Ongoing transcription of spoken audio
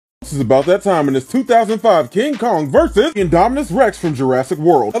This is about that time in this 2005 King Kong versus Indominus Rex from Jurassic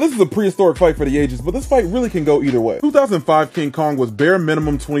World. Now this is a prehistoric fight for the ages, but this fight really can go either way. 2005 King Kong was bare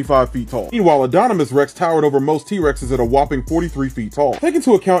minimum 25 feet tall. Meanwhile, Indominus Rex towered over most T-Rexes at a whopping 43 feet tall. Take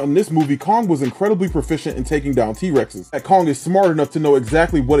into account in this movie, Kong was incredibly proficient in taking down T-Rexes. That Kong is smart enough to know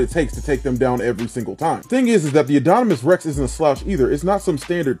exactly what it takes to take them down every single time. Thing is that the Indominus Rex isn't a slouch either. It's not some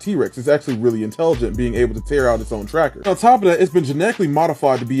standard T-Rex. It's actually really intelligent, being able to tear out its own tracker. And on top of that, it's been genetically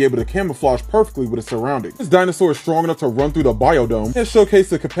modified to be able to camouflage perfectly with its surroundings. This dinosaur is strong enough to run through the biodome and showcase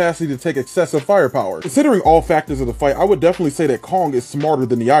the capacity to take excessive firepower. Considering all factors of the fight, I would definitely say that Kong is smarter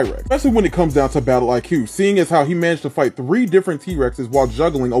than the Irex, especially when it comes down to battle IQ, seeing as how he managed to fight 3 different T-Rexes while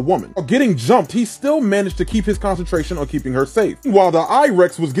juggling a woman. While getting jumped, he still managed to keep his concentration on keeping her safe. While the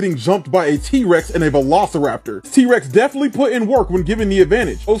Irex was getting jumped by a T-Rex and a Velociraptor. T-Rex definitely put in work when given the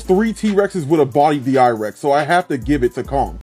advantage. Those 3 T-Rexes would have bodied the Irex, so I have to give it to Kong.